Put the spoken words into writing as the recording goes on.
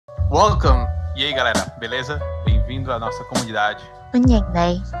Welcome! E aí galera, beleza? Bem-vindo à nossa comunidade.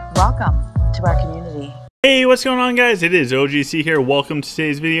 Welcome to our community. Hey, what's going on guys? It is OGC here. Welcome to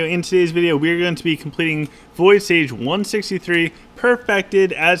today's video. In today's video, we're going to be completing Void Stage 163,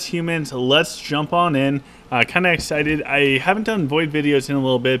 perfected as humans. Let's jump on in. Kind of excited. I haven't done Void videos in a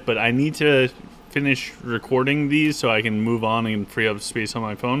little bit, but I need to finish recording these so I can move on and free up space on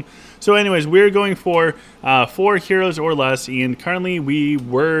my phone. So anyways, we're going for 4 heroes or less, and currently we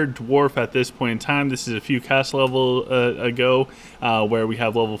were Dwarf at this point in time. This is a few cast level ago where we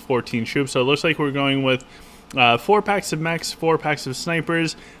have level 14 troops. So it looks like we're going with 4 packs of mechs, 4 packs of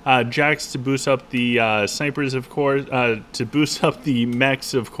snipers, Jax to boost up the snipers, of course, to boost up the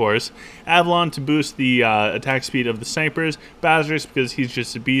mechs, of course, Avalon to boost the attack speed of the snipers, Bazarus because he's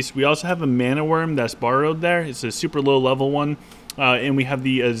just a beast. We also have a mana worm that's borrowed there. It's a super low level one, and we have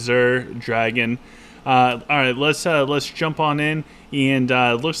the Azure Dragon. All right, let's jump on in, and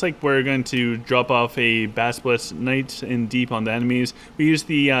looks like we're going to drop off a Basilisk Knight in deep on the enemies. We use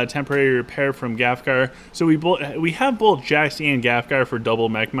the temporary repair from Gafgar, so we have both Jax and Gafgar for double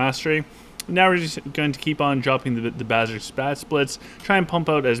mech mastery. Now we're just going to keep on dropping the Basilisk Spat Splits, try and pump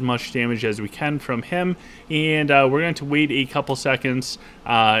out as much damage as we can from him, and we're going to wait a couple seconds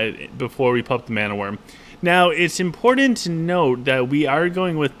before we pop the Mana Worm. Now, it's important to note that we are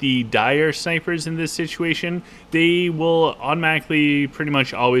going with the Dire Snipers in this situation. They will automatically pretty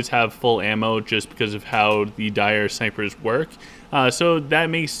much always have full ammo just because of how the Dire Snipers work. So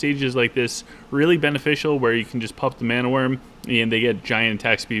that makes stages like this really beneficial, where you can just pop the Mana Worm and they get giant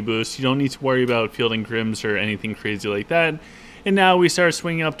attack speed boosts. You don't need to worry about fielding Grims or anything crazy like that. And now we start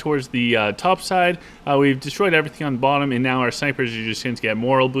swinging up towards the top side. We've destroyed everything on the bottom, and now our snipers are just going to get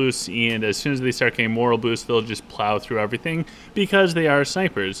moral boosts, and as soon as they start getting moral boosts, they'll just plow through everything because they are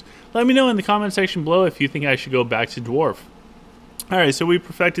snipers. Let me know in the comment section below if you think I should go back to Dwarf. Alright, so we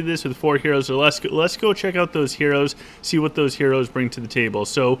perfected this with 4 heroes, so let's go check out those heroes, see what those heroes bring to the table.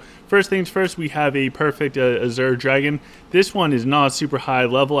 So, first things first, we have a perfect Azure Dragon. This one is not super high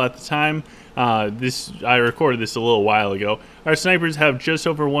level at the time. I recorded this a little while ago. Our snipers have just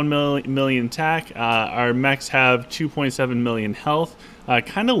over 1 million attack. Our mechs have 2.7 million health.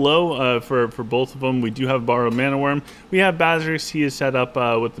 Kind of low for both of them. We do have borrowed Mana Worm. We have Bazarus. He is set up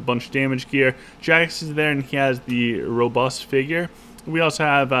with a bunch of damage gear. Jax is there, and he has the robust figure. We also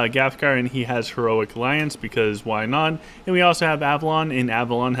have Gafgar, and he has Heroic Alliance, because why not? And we also have Avalon, and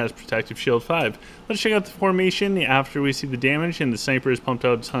Avalon has Protective Shield 5. Let's check out the formation after we see the damage, and the snipers pumped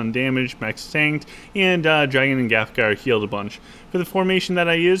out a ton of damage, mechs tanked, and Dragon and Gafgar healed a bunch. For the formation that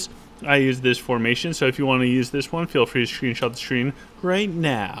I use this formation, so if you want to use this one, feel free to screenshot the screen right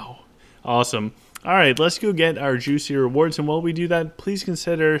now. Awesome. Alright, let's go get our juicy rewards, and while we do that, please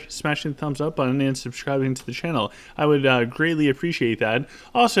consider smashing the thumbs up button and subscribing to the channel. I would greatly appreciate that.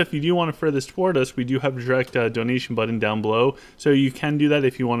 Also, if you do want to further support us, we do have a direct donation button down below, so you can do that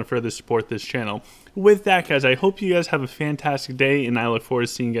if you want to further support this channel. With that, guys, I hope you guys have a fantastic day, and I look forward to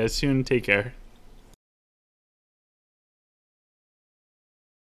seeing you guys soon. Take care.